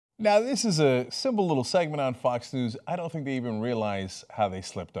Now, this is a simple little segment on Fox News. I don't think they even realize how they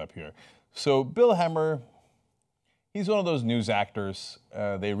slipped up here. So Bill Hemmer, he's one of those news actors.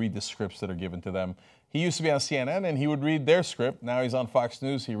 They read the scripts that are given to them. He used to be on CNN, and he would read their script. Now he's on Fox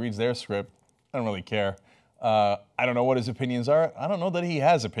News. He reads their script. I don't really care. I don't know what his opinions are. I don't know that he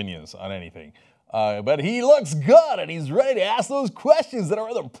has opinions on anything. But he looks good, and he's ready to ask those questions that are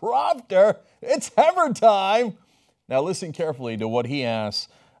in the prompter. It's Hemmer time. Now listen carefully to what he asks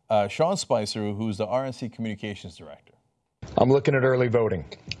Sean Spicer, who's the RNC Communications Director. I'm looking at early voting.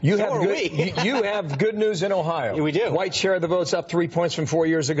 You So have good news in Ohio. Yeah, we do. White share of the vote's up 3 points from 4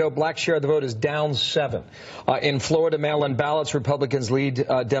 years ago. Black share of the vote is down 7. In Florida, mail-in ballots, Republicans lead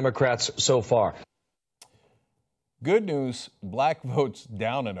Democrats so far. Good news, black votes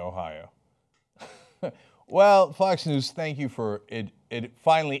down in Ohio. Well, Fox News, thank you for it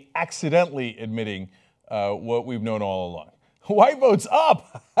finally accidentally admitting what we've known all along. White votes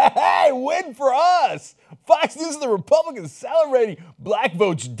up. Hey, win for us. Fox News and the Republicans celebrating. Black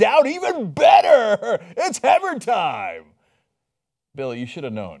votes down, even better. It's Hemmer time. Billy, you should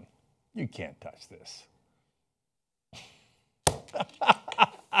have known. You can't touch this.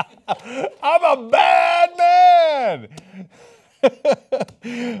 I'm a bad man.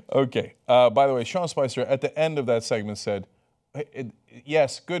 Okay. By the way, Sean Spicer at the end of that segment said,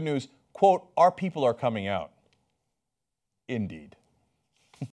 yes, good news. Quote, our people are coming out. Indeed.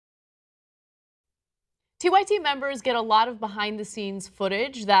 TYT members get a lot of behind-the-scenes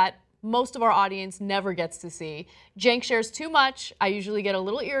footage that most of our audience never gets to see. Cenk shares too much. I usually get a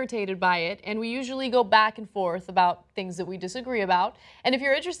little irritated by it, and we usually go back and forth about things that we disagree about. And if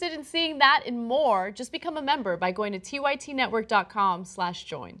you're interested in seeing that and more, just become a member by going to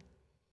tytnetwork.com/join.